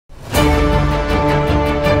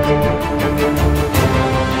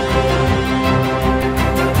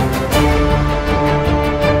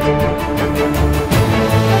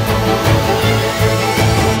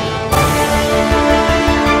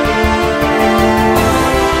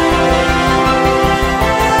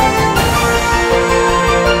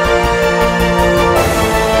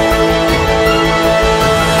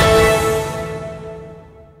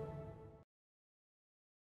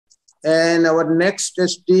Our next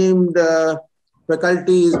esteemed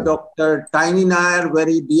faculty is Dr. Tiny Nair,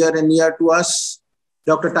 very dear and near to us.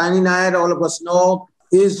 Dr. Tiny Nair, all of us know,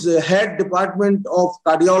 is head department of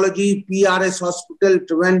cardiology, PRS Hospital,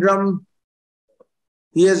 Trivandrum.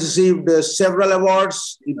 He has received several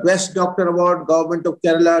awards. The Best Doctor Award, Government of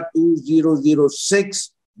Kerala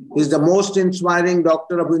 2006. He is the most inspiring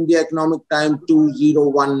Doctor of India, Economic Time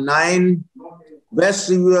 2019. Best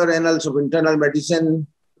Reviewer, Annals of Internal Medicine.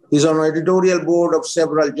 He's on editorial board of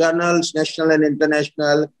several journals, national and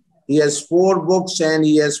international. He has 4 books and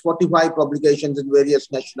he has 45 publications in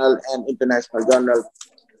various national and international journals.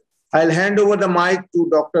 I'll hand over the mic to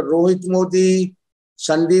Dr. Rohit Mody,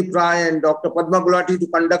 Sandeep Rai, and Dr. Padma Gulati to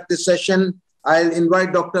conduct this session. I'll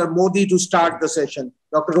invite Dr. Mody to start the session.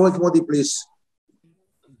 Dr. Rohit Mody, please.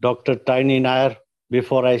 Dr. Tiny Nair,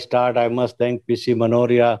 before I start, I must thank PC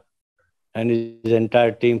Manoria and his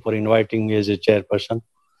entire team for inviting me as a chairperson.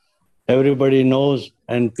 Everybody knows,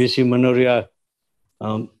 and PC Manoria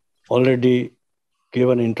already gave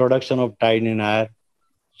an introduction of Tiny Nair.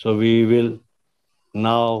 So we will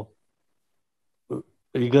now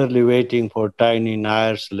eagerly waiting for Tiny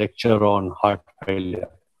Nair's lecture on heart failure.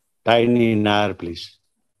 Tiny Nair, please.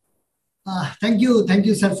 Thank you,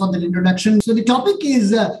 sir, for the introduction. So the topic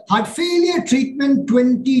is heart failure treatment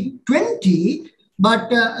 2020, but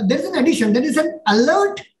there is an addition. There is an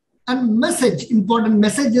alert and message, important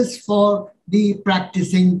messages for the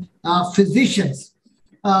practicing physicians.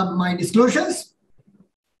 My disclosures.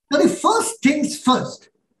 Now, the first things first.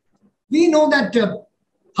 We know that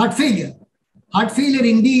heart failure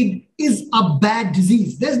indeed is a bad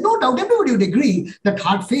disease. There's no doubt, everybody would agree that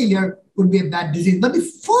heart failure would be a bad disease. But the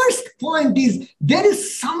first point is there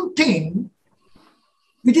is something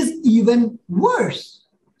which is even worse.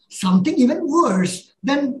 Something even worse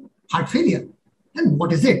than heart failure. And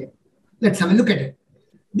what is it? Let's have a look at it.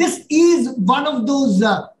 This is one of those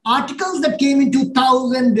articles that came in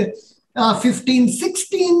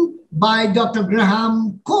 2015-16 by Dr.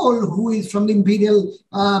 Graham Cole, who is from the Imperial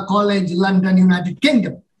College, London, United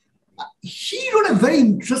Kingdom. He wrote a very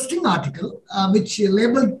interesting article which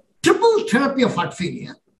labeled triple therapy of heart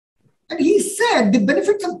failure. And he said the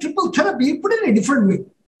benefits of triple therapy, he put it in a different way.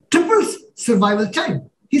 Triples survival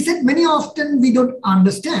time. He said many often we don't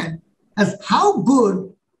understand as how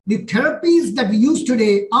good the therapies that we use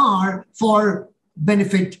today are for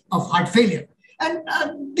benefit of heart failure. And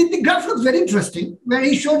the graph looks very interesting, where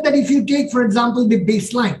he showed that if you take, for example, the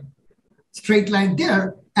baseline, straight line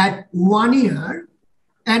there at 1 year,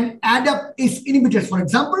 and add up ACE inhibitors, for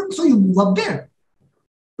example, so you move up there,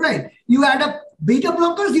 right? You add up beta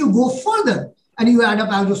blockers, you go further, and you add up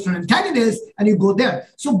aldosterone antagonists, and you go there.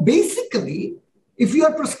 So basically, if you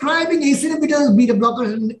are prescribing ACE inhibitors, beta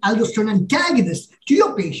blockers, and aldosterone antagonists to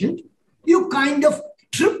your patient, you kind of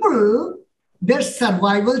triple their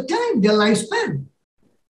survival time, their lifespan,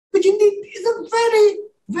 which indeed is a very,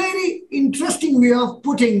 very interesting way of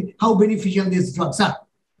putting how beneficial these drugs are.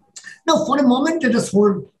 Now, for a moment, let us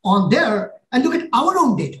hold on there and look at our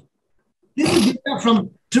own data. This is data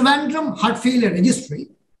from Trivandrum Heart Failure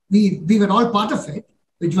Registry. We were all part of it,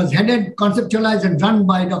 which was headed, conceptualized, and run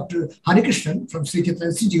by Dr. Harikrishnan from Sri Chitra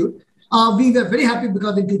Institute. We were very happy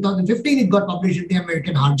because in 2015, it got published in the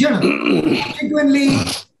American Heart Journal. Subsequently,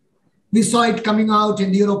 we saw it coming out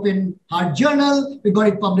in the European Heart Journal. We got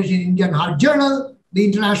it published in Indian Heart Journal, the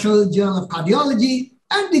International Journal of Cardiology,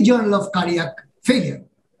 and the Journal of Cardiac Failure.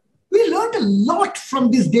 We learned a lot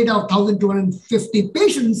from this data of 1,250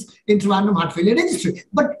 patients in Trivandrum Heart Failure Registry.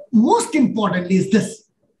 But most importantly is this.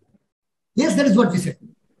 Yes, that is what we said.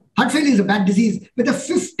 Heart failure is a bad disease with a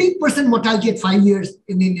 50% mortality at 5 years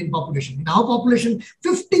in the Indian population. In our population,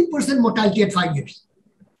 50% mortality at 5 years.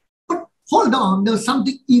 But hold on, there's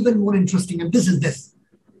something even more interesting, and this is this.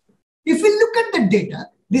 If we look at the data,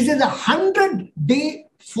 this is a 100-day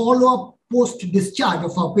follow-up post-discharge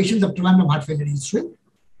of our patients of Trivandrum Heart Failure Registry.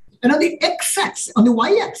 And on the x-axis, on the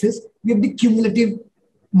y-axis, we have the cumulative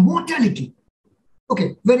mortality.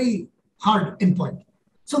 Okay, very hard endpoint.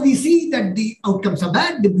 So we see that the outcomes are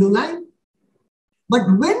bad, the blue line. But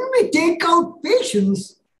when we take out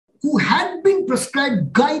patients who had been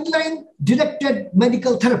prescribed guideline-directed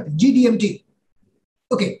medical therapy, GDMT,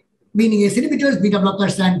 okay, meaning ACE inhibitors, beta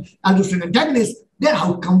blockers, and aldosterone antagonists, their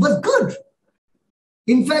outcome was good.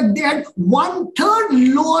 In fact, they had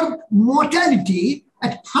 1/3 lower mortality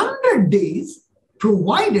at 100 days,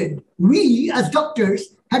 provided we as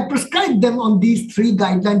doctors had prescribed them on these 3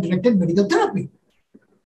 guideline-directed medical therapy.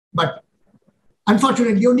 But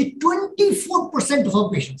unfortunately, only 24% of our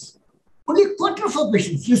patients, only a quarter of our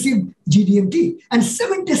patients received GDMT, and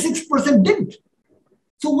 76% didn't.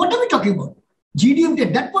 So what are we talking about? GDMT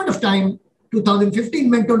at that point of time 2015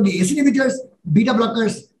 meant only ACE inhibitors, beta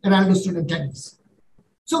blockers, and aldosterone antagonists.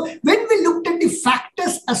 So when we looked at the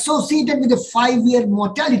factors associated with the 5-year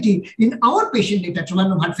mortality in our patient data,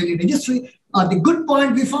 Trivandrum heart failure registry, the good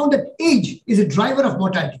point, we found that age is a driver of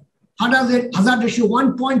mortality. Hazard ratio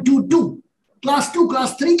 1.22, class 2,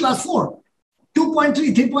 class 3, class 4,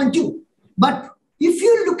 2.3, 3.2. But if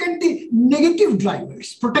you look at the negative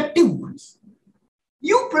drivers, protective ones,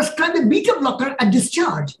 you prescribe a beta blocker at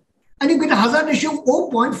discharge and you get a hazard ratio of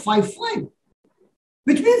 0.55,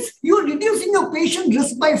 which means you're reducing your patient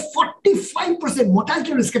risk by 45%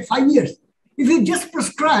 mortality risk at 5 years if you just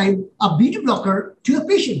prescribe a beta blocker to your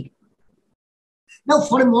patient. Now,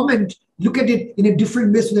 for a moment, look at it in a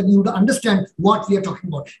different way so that you would understand what we are talking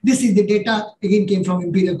about. This is the data, again, came from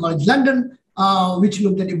Imperial College London, which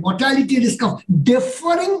looked at the mortality risk of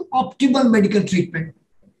deferring optimal medical treatment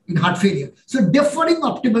in heart failure. So deferring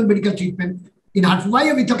optimal medical treatment in heart failure. Why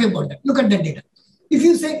are we talking about that? Look at that data. If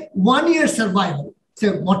you say 1 year survival,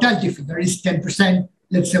 say mortality figure is 10%,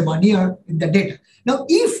 let's say 1 year in the data. Now,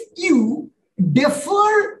 if you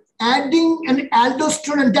defer adding an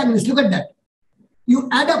aldosterone antagonist, look at that. You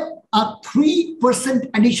add up a 3%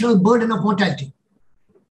 additional burden of mortality.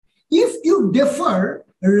 If you defer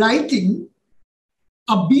writing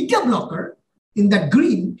a beta blocker in that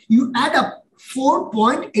green, you add up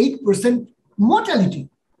 4.8% mortality.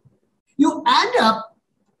 You add up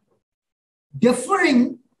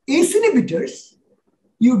deferring ACE inhibitors,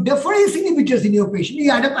 you defer ACE inhibitors in your patient,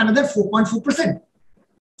 you add up another 4.4%.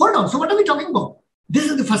 Hold on, so what are we talking about? This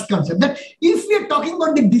is the first concept, that if we are talking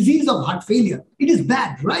about the disease of heart failure, it is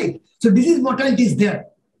bad, right? So disease mortality is there.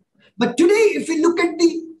 But today, if we look at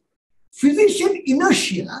the physician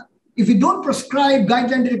inertia, if we don't prescribe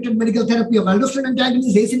guideline-directed medical therapy of aldosterone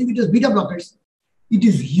antagonists, ACE inhibitors, beta blockers, it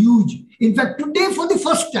is huge. In fact, today, for the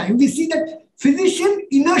first time, we see that physician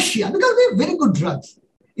inertia, because we have very good drugs,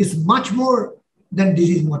 is much more than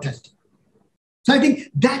disease mortality. So I think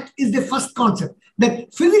that is the first concept,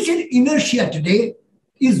 that physician inertia today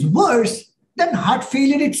is worse than heart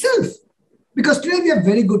failure itself. Because today we have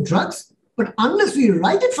very good drugs, but unless we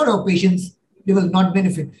write it for our patients, they will not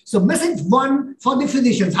benefit. So message one for the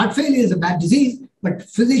physicians: heart failure is a bad disease, but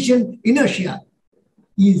physician inertia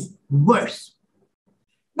is worse.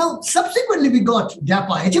 Now, subsequently, we got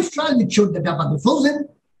DAPA-HF trial, which showed that dapagliflozin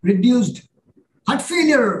reduced heart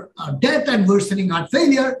failure, death and worsening heart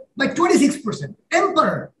failure by 26%.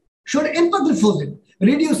 Emperor showed empagliflozin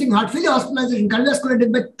reducing heart failure, hospitalization, cardiovascular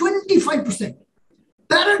death by 25%.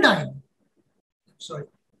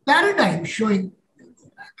 Paradigm showing,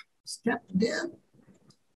 step there.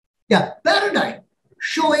 Yeah, Paradigm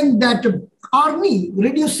showing that ARNI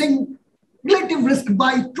reducing relative risk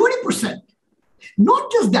by 20%.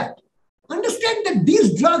 Not just that, understand that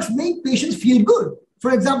these drugs make patients feel good.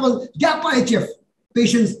 For example, DAPA-HF,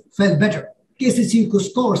 patients felt better. KCCQ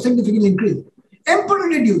score significantly increased. Emperor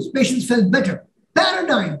reduced, patients felt better.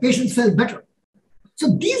 Paradigm, patients felt better.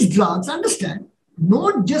 So these drugs, understand,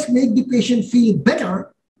 not just make the patient feel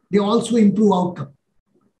better, they also improve outcome.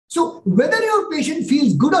 So whether your patient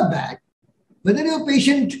feels good or bad, whether your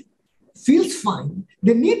patient feels fine,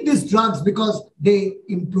 they need these drugs because they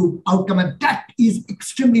improve outcome. And that is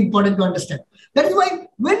extremely important to understand. That is why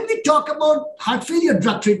when we talk about heart failure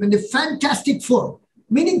drug treatment, the fantastic four,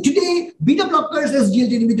 meaning today, beta blockers,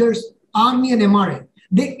 SGLT inhibitors, ARNI and MRA,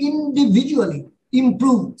 they individually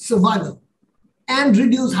improve survival and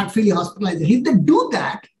reduce heart failure hospitalization. If they do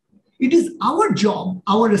that, it is our job,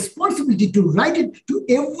 our responsibility to write it to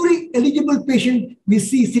every eligible patient we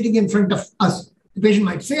see sitting in front of us. The patient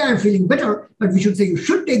might say, I'm feeling better, but we should say, you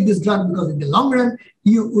should take this drug because in the long run,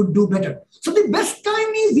 you would do better. So the best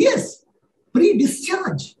time is, yes,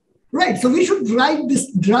 pre-discharge, right? So we should write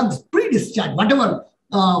these drugs pre-discharge, whatever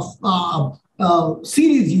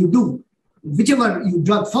series you do, whichever you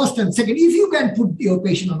drug first and second. If you can put your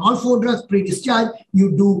patient on all 4 drugs pre-discharge,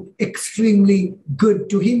 you do extremely good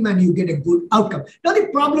to him and you get a good outcome. Now the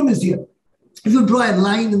problem is here. If you draw a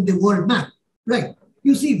line in the world map, right?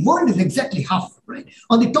 You see, world is exactly half, right?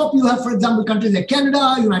 On the top, you have, for example, countries like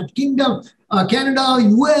Canada, United Kingdom, Canada,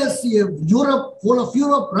 US, Europe, whole of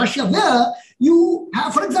Europe, Russia, where you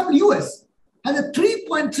have, for example, US has a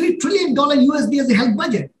 $3.3 trillion USD as a health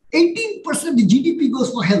budget. 18% of the GDP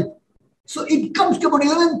goes for health. So it comes to about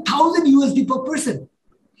 11,000 USD per person.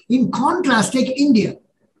 In contrast, take India.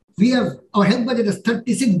 We have, our health budget is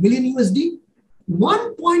 36 billion USD,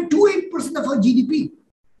 1.28% of our GDP,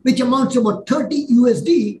 which amounts to about 30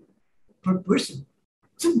 USD per person.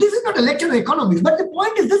 So this is not a lecture on economics, but the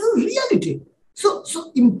point is this is reality.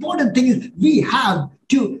 So important thing is we have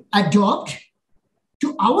to adopt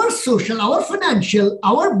to our social, our financial,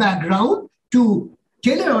 our background, to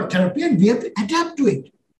tailor our therapy and we have to adapt to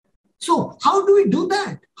it. So how do we do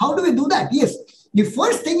that? How do we do that? Yes, the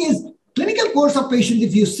first thing is clinical course of patients.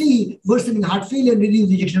 If you see worsening heart failure,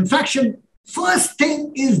 reduced ejection fraction, first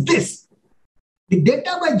thing is this. The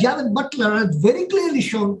data by Javed Butler has very clearly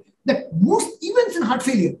shown that most events in heart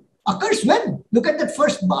failure occurs when? Look at that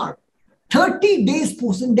first bar, 30 days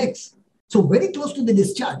post-index. So very close to the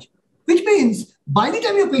discharge, which means by the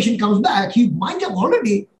time your patient comes back, he might have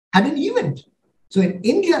already had an event. So in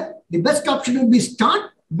India, the best option would be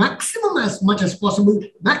start maximum as much as possible,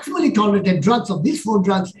 maximally tolerated drugs of these 4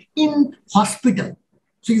 drugs in hospital.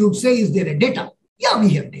 So you would say, is there a data? Yeah, we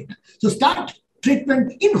have data. So start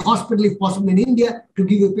treatment in hospital if possible in India to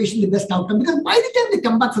give your patient the best outcome, because by the time they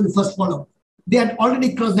come back for the first follow-up, they had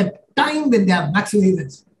already crossed that time when they have maximum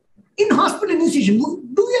events. In hospital institution,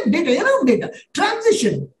 do we have data? Enough data.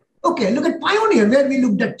 Transition. Okay, look at Pioneer, where we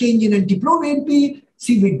looked at change in NT-proBNP,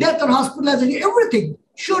 CV death or hospitalization, everything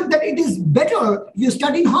showed that it is better if you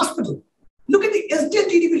start in hospital. Look at the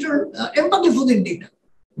SGLT inhibitor empagliflozin data.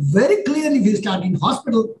 Very clearly, if you start in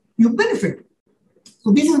hospital, you benefit.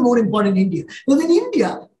 So this is more important in India. Because in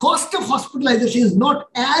India, cost of hospitalization is not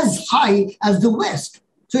as high as the West.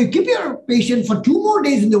 So you keep your patient for 2 more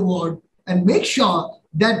days in the ward and make sure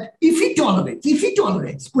that if he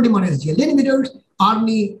tolerates, put him on SGLT inhibitors,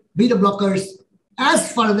 ARNI, beta blockers,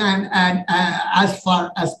 as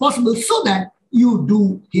far as possible, so that you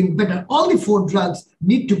do him better. All the 4 drugs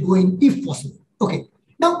need to go in if possible. Okay.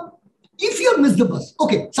 Now, if you miss the bus,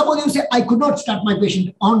 okay, suppose you say, I could not start my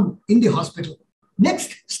patient in the hospital.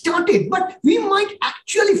 Next, start it. But we might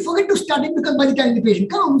actually forget to start it because by the time the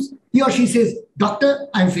patient comes, he or she says, doctor,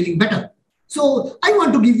 I'm feeling better. So I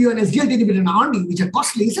want to give you an SGLT inhibitor and ARNI, which are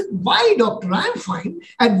costly. He said, why, doctor? I'm fine.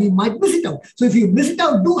 And we might miss it out. So if you miss it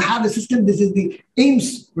out, do have a system. This is the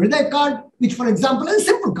AIMS Hriday card, which, for example, is a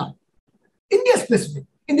simple card. India specific.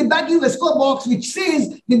 In the back, you have a score box which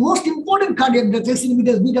says the most important cardiac drugs, S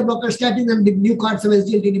inhibitors, beta blockers, statins, and the new cards of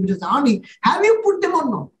SGLT inhibitors, ARNI. Have you put them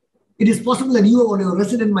on now? It is possible that you or your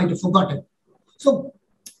resident might have forgotten. So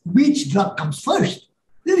which drug comes first?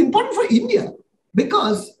 This is important for India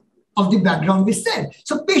because of the background we said.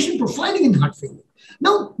 So patient profiling in heart failure.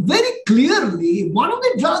 Now, very clearly, one of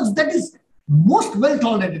the drugs that is most well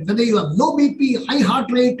tolerated, whether you have low BP, high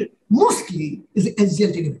heart rate, mostly is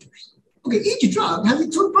SGLT inhibitors. Okay, each drug has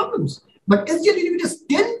its own problems, but SGLT inhibitors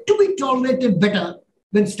tend to be tolerated better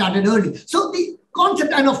when started early. So the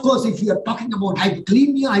concept, and of course, if you are talking about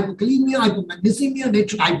hyperkalemia, hypomagnesemia,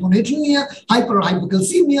 hyponatremia, hyper or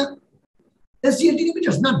hypocalcemia, SGLT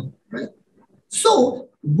inhibitors, none, right? So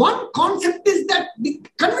one concept is that the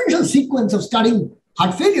conventional sequence of studying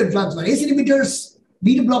heart failure drugs were ACE inhibitors,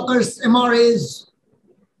 beta blockers, MRAs,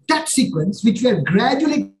 that sequence, which we have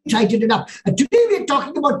gradually tightened up. And today we are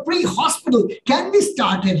talking about pre-hospital. Can we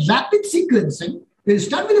start a rapid sequencing? We'll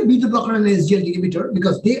start with a beta blocker and an SGLT inhibitor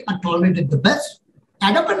because they are tolerated the best.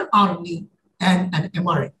 Add up an ARNI and an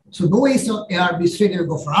MRA. So no ACE or ARB, straight away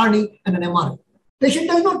go for ARNI and an MRA. Patient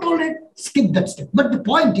does not tolerate, skip that step. But the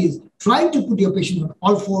point is, try to put your patient on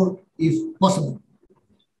all 4 if possible.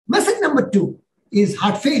 Message number 2 is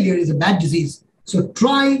heart failure is a bad disease. So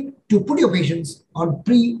try to put your patients on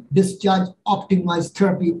pre-discharge optimized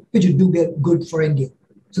therapy, which will do get good for India.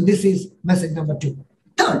 So this is message number 2.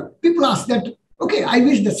 Third, people ask that, okay, I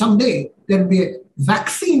wish that someday there will be a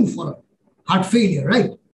vaccine for heart failure,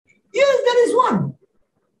 right? Yes, there is one.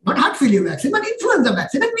 Not heart failure vaccine, but influenza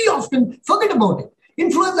vaccine. And we often forget about it.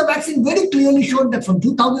 Influenza vaccine very clearly showed that from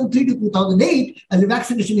 2003 to 2008, as the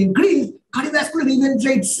vaccination increased, cardiovascular event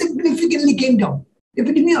rate significantly came down.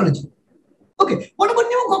 Epidemiology. Okay, what about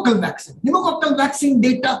pneumococcal vaccine? Pneumococcal vaccine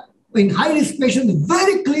data in high-risk patients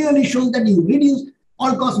very clearly shows that you reduce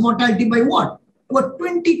all-cause mortality by what? About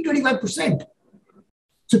 20-25%.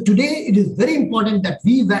 So today, it is very important that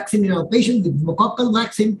we vaccinate our patients with pneumococcal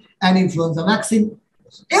vaccine and influenza vaccine.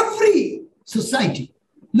 Every society,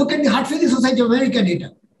 look at the Heart Failure Society of America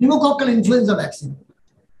data, pneumococcal influenza vaccine.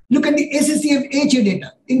 Look at the ACCF-HA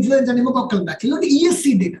data, influenza pneumococcal vaccine. Look at the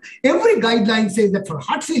ESC data. Every guideline says that for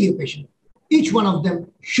heart failure patient, each one of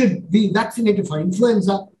them should be vaccinated for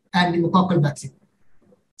influenza and pneumococcal vaccine.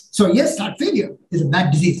 So yes, heart failure is a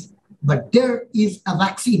bad disease, but there is a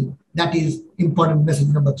vaccine. That is important message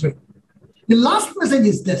number 3. The last message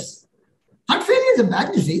is this. Heart failure is a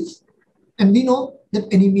bad disease, and we know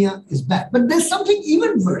that anemia is bad. But there's something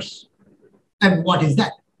even worse. And what is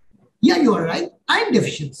that? Yeah, you are right. Iron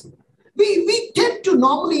deficiency. We tend to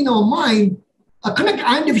normally in our mind connect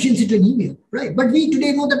iron deficiency to anemia, right? But we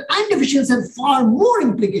today know that iron deficiency has far more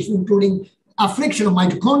implications, including affliction of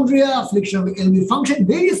mitochondria, affliction of LV function,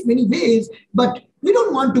 various many ways. But we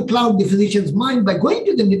don't want to cloud the physician's mind by going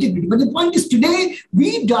to the nitty-gritty. But the point is today,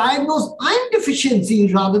 we diagnose iron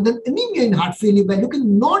deficiency rather than anemia in heart failure by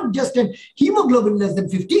looking not just at hemoglobin less than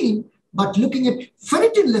 15, but looking at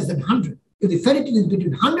ferritin less than 100. If the ferritin is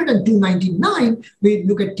between 100 and 299, we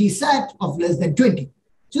look at TSAT of less than 20.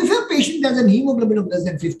 So if your patient has a hemoglobin of less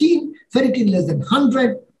than 15, ferritin less than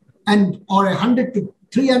 100, or 100 to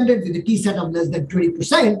 300 with a TSAT of less than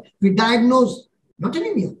 20%, we diagnose not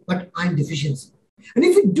anemia, but iron deficiency. And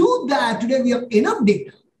if we do that, today we have enough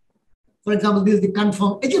data. For example, this is the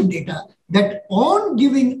confirmed HF data that on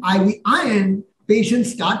giving IV iron,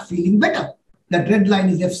 patients start feeling better. That red line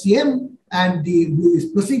is FCM and the blue is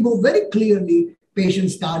placebo. Very clearly,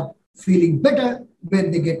 patients start feeling better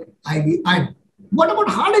when they get IV iron. What about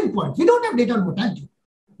hard endpoints? We don't have data on mortality,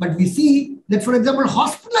 but we see that, for example,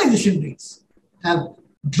 hospitalization rates have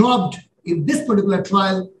dropped in this particular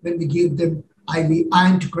trial when we gave them IV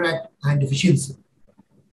iron to correct iron deficiency.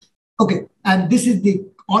 Okay, and this is the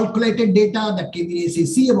all collected data that came in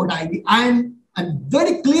ACC about IV iron, and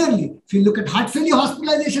very clearly, if you look at heart failure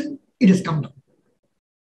hospitalization, it has come down.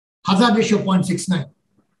 Hazard ratio 0.69.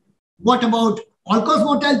 What about all-cause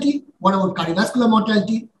mortality? What about cardiovascular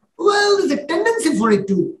mortality? Well, there's a tendency for it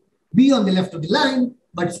to be on the left of the line,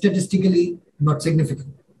 but statistically not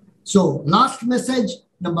significant. So last message,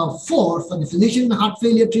 number 4 for the physician in heart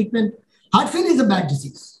failure treatment. Heart failure is a bad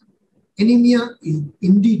disease. Anemia is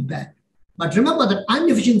indeed bad. But remember that iron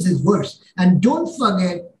deficiency is worse. And don't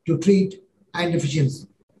forget to treat iron deficiency.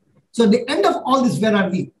 So at the end of all this, where are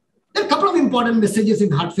we? There are a couple of important messages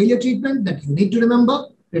in heart failure treatment that you need to remember.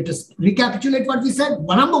 Let us recapitulate what we said.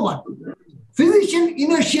 Number 1, physician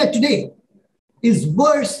inertia today is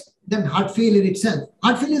worse than heart failure itself.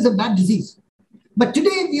 Heart failure is a bad disease. But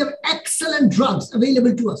today we have excellent drugs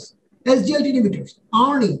available to us. SGLT inhibitors,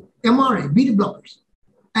 ARNI, MRA, beta blockers.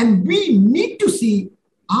 And we need to see,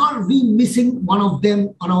 are we missing one of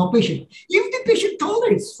them on our patient? If the patient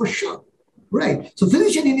tolerates, for sure. Right. So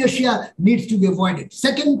physician inertia needs to be avoided.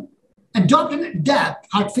 Second, adopt and adapt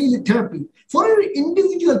heart failure therapy for your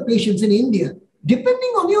individual patients in India,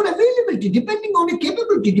 depending on your availability, depending on your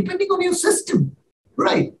capability, depending on your system.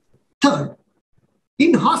 Right. Third,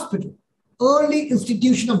 in hospital, early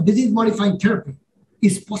institution of disease-modifying therapy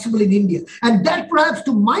is possible in India. And that perhaps,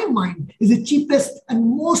 to my mind, is the cheapest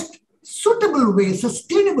and most suitable way,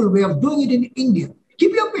 sustainable way of doing it in India.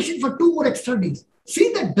 Keep your patient for 2 more extra days.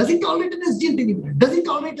 See that, does it tolerate an SGLT inhibitor? Does it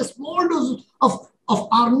tolerate a small dose of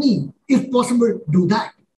ARNI? If possible, do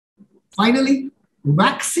that. Finally,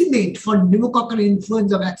 vaccinate for pneumococcal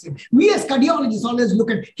influenza vaccine. We as cardiologists always look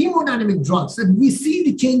at hemodynamic drugs and we see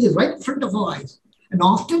the changes right in front of our eyes and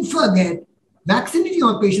often forget vaccinating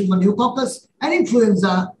our patients for pneumococcus and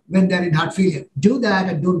influenza when they're in heart failure. Do that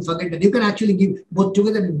and don't forget that you can actually give both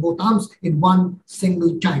together in both arms in one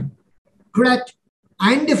single time. Correct.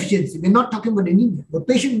 Iron deficiency, we're not talking about anemia. The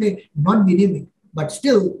patient may not be anemic, but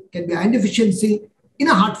still can be iron deficiency in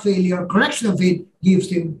a heart failure. Correction of it gives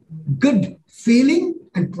him good feeling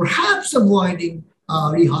and perhaps avoiding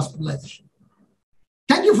rehospitalization.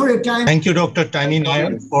 Thank you for your time. Thank you, Dr. Tiny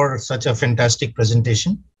Nair, for such a fantastic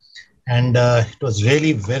presentation. And it was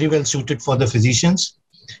really very well suited for the physicians.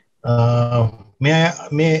 Do we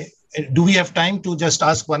have time to just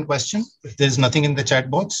ask one question if there's nothing in the chat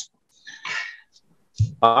box?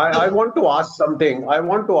 I want to ask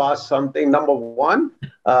something. Number 1,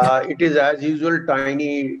 it is as usual,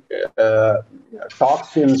 Tiny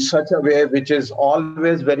talks in such a way which is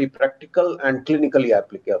always very practical and clinically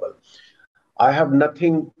applicable. I have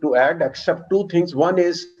nothing to add except 2 things. One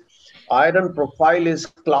is iron profile is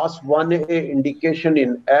class 1A indication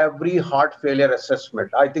in every heart failure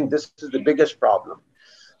assessment. I think this is the biggest problem.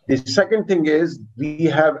 The second thing is we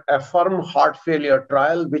have affirm heart failure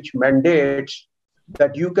trial which mandates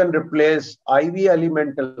that you can replace IV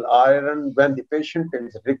elemental iron when the patient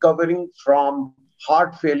is recovering from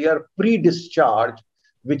heart failure pre-discharge,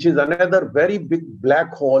 which is another very big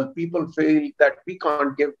black hole. People feel that we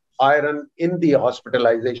can't give iron in the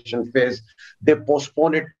hospitalization phase. They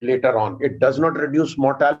postpone it later on. It does not reduce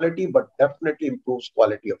mortality, but definitely improves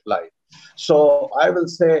quality of life. So I will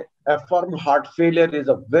say affirm heart failure is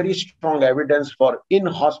a very strong evidence for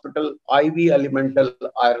in-hospital IV elemental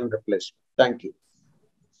iron replacement. Thank you.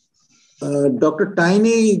 Dr.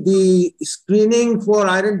 Tiny, the screening for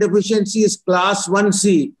iron deficiency is class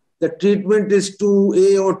 1C. The treatment is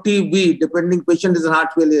 2A or 2B, depending patient is in heart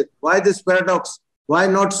failure. Why this paradox? Why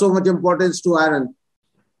not so much importance to iron?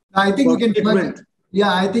 I think we can forget,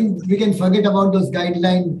 I think we can forget about those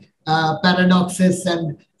guideline paradoxes.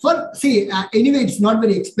 And anyway, it's not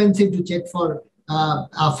very expensive to check for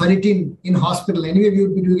ferritin in hospital. Anyway, we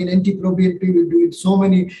would be doing an NT-proBNP, we would be doing so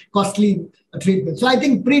many costly treatments. So I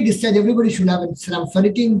think pre-discharge, everybody should have a serum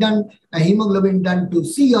ferritin done, a hemoglobin done to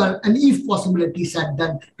see, and if possible, a TSAT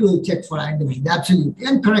done to check for iron deficiency. Absolutely,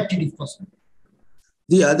 and corrected if possible.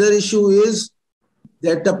 The other issue is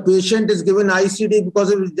that the patient is given ICD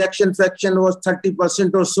because of ejection fraction was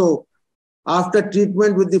 30% or so. After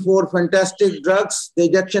treatment with the 4 fantastic drugs, the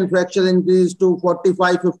ejection fraction increased to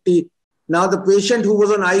 45, 50. Now the patient who was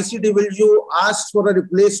on ICD, will you ask for a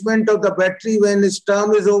replacement of the battery when his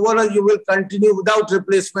term is over, or you will continue without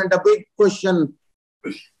replacement? A big question.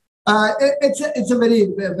 It's a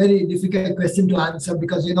very difficult question to answer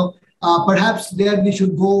because, perhaps there we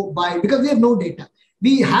should go by, because we have no data.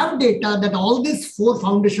 We have data that all these 4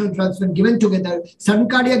 foundational drugs, when given together, sudden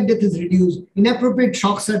cardiac death is reduced, inappropriate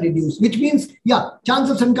shocks are reduced, which means, chance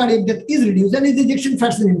of sudden cardiac death is reduced and his ejection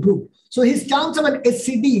fraction improved. So his chance of an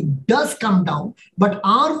SCD does come down. But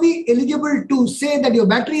are we eligible to say that your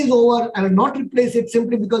battery is over, I will not replace it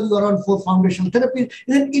simply because you are on 4 foundational therapies?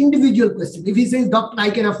 Is an individual question. If he says, doctor, I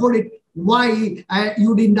can afford it, why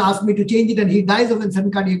you didn't ask me to change it, and he dies of a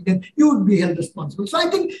sudden cardiac death, you would be held responsible. So I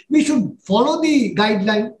think we should follow the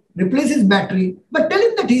guideline, replace his battery, but tell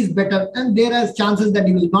him that he is better, and there are chances that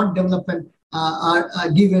he will not develop and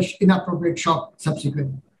give an inappropriate shock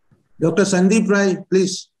subsequently. Dr. Sandeep Rai,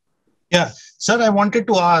 please. Yeah, sir, I wanted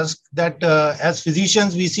to ask that as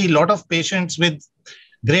physicians, we see a lot of patients with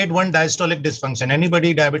grade 1 diastolic dysfunction,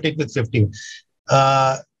 anybody diabetic with 50.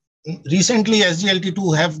 Recently,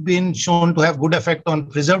 SGLT2 have been shown to have good effect on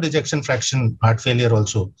preserved ejection fraction heart failure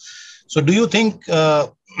also. So do you think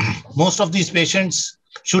most of these patients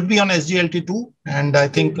should be on SGLT2? And I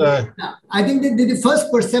think... I think the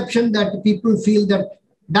first perception that people feel that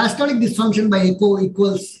diastolic dysfunction by echo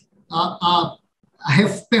equals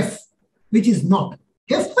HFpEF, which is not.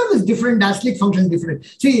 HFpEF is different, diastolic function is different.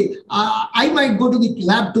 See, I might go to the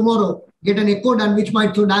lab tomorrow, get an echo done, which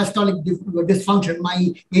might show diastolic dysfunction.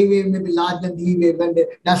 My A wave may be larger than the E wave and the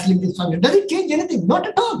diastolic dysfunction. Does it change anything? Not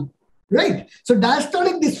at all, right? So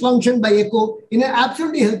diastolic dysfunction by echo in an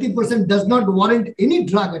absolutely healthy person does not warrant any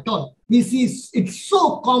drug at all. We see it's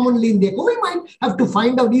so commonly in the echo. We might have to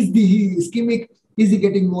find out, is he ischemic? Is he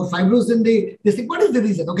getting more fibrous in this thing? What is the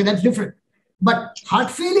reason? Okay, that's different. But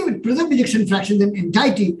heart failure with preserved ejection fraction and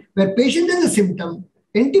anxiety, where patient has a symptom,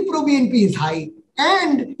 NT-proBNP is high,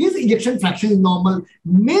 and his ejection fraction is normal,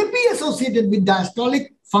 may be associated with diastolic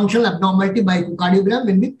functional abnormality by echocardiogram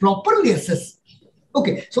when we properly assess.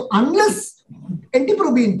 Okay, so unless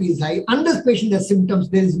NT-proBNP is high, unless patient has symptoms,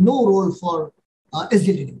 there is no role for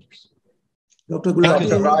SGLT inhibitors. Dr. Gulati.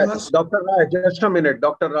 Dr. Rai, just a minute.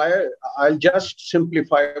 Dr. Rai, I'll just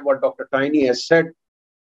simplify what Dr. Tiny has said.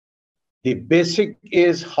 The basic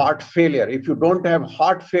is heart failure. If you don't have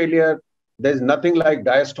heart failure, there's nothing like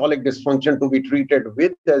diastolic dysfunction to be treated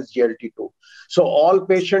with SGLT2. So all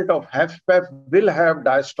patients of HFpEF will have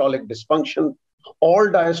diastolic dysfunction. All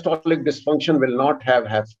diastolic dysfunction will not have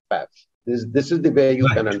HFpEF. This is the way you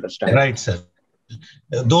can understand. Right, sir.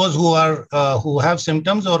 Those who have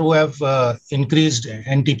symptoms or who have increased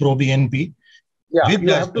NT-proBNP. Yeah, you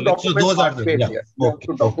have to document heart failure. You have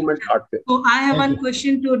to document heart failure. So I have one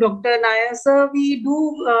question to Dr. Nair. Sir, we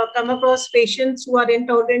do come across patients who are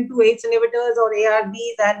intolerant to ACE inhibitors or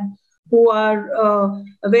ARBs and who are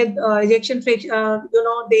with ejection fraction,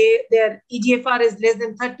 their EGFR is less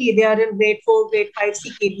than 30. They are in grade 4, grade 5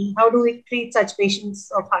 CKD. How do we treat such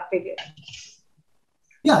patients of heart failure?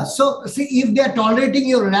 Yeah, so see, if they are tolerating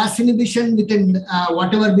your RAS inhibition within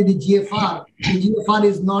whatever be the GFR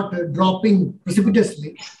is not dropping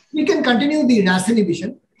precipitously, we can continue the RAS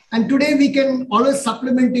inhibition. And today we can always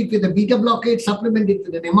supplement it with a beta blockade, supplement it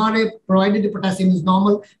with an MRA, provided the potassium is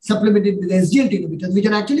normal, supplement it with SGLT inhibitors, which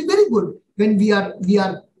are actually very good when we are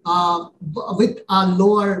with a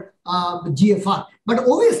lower GFR. But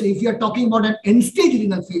obviously, if you are talking about an end-stage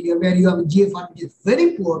renal failure where you have a GFR which is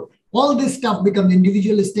very poor, all this stuff becomes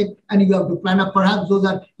individualistic and you have to plan up. Perhaps those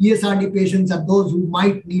are ESRD patients and those who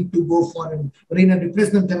might need to go for a renal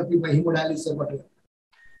replacement therapy by hemodialysis or whatever.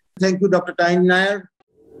 Thank you, Dr. Tiny Nair.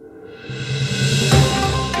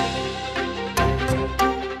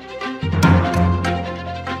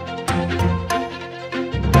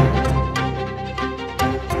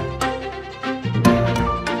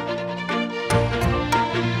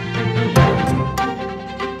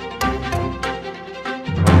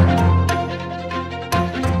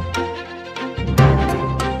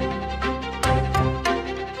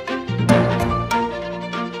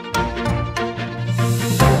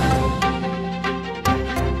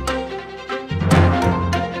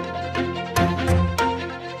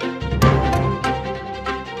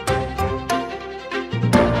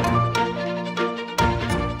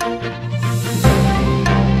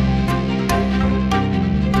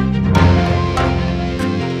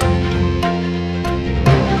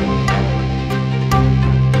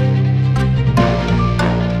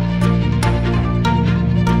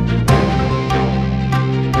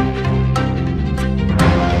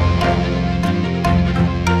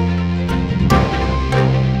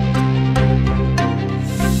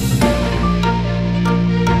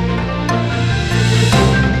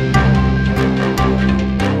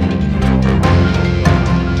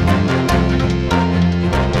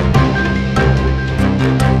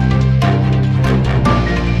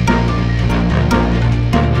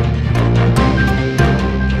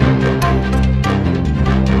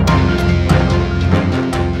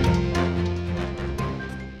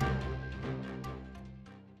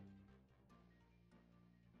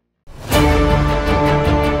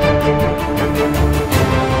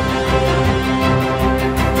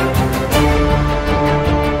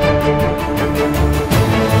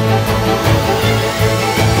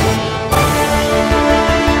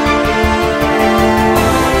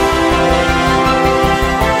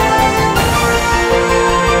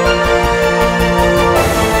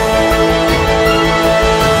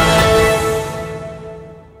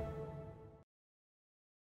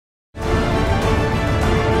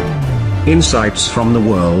 Insights from the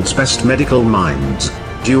world's best medical minds.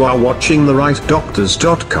 You are watching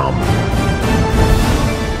TheRightDoctors.com.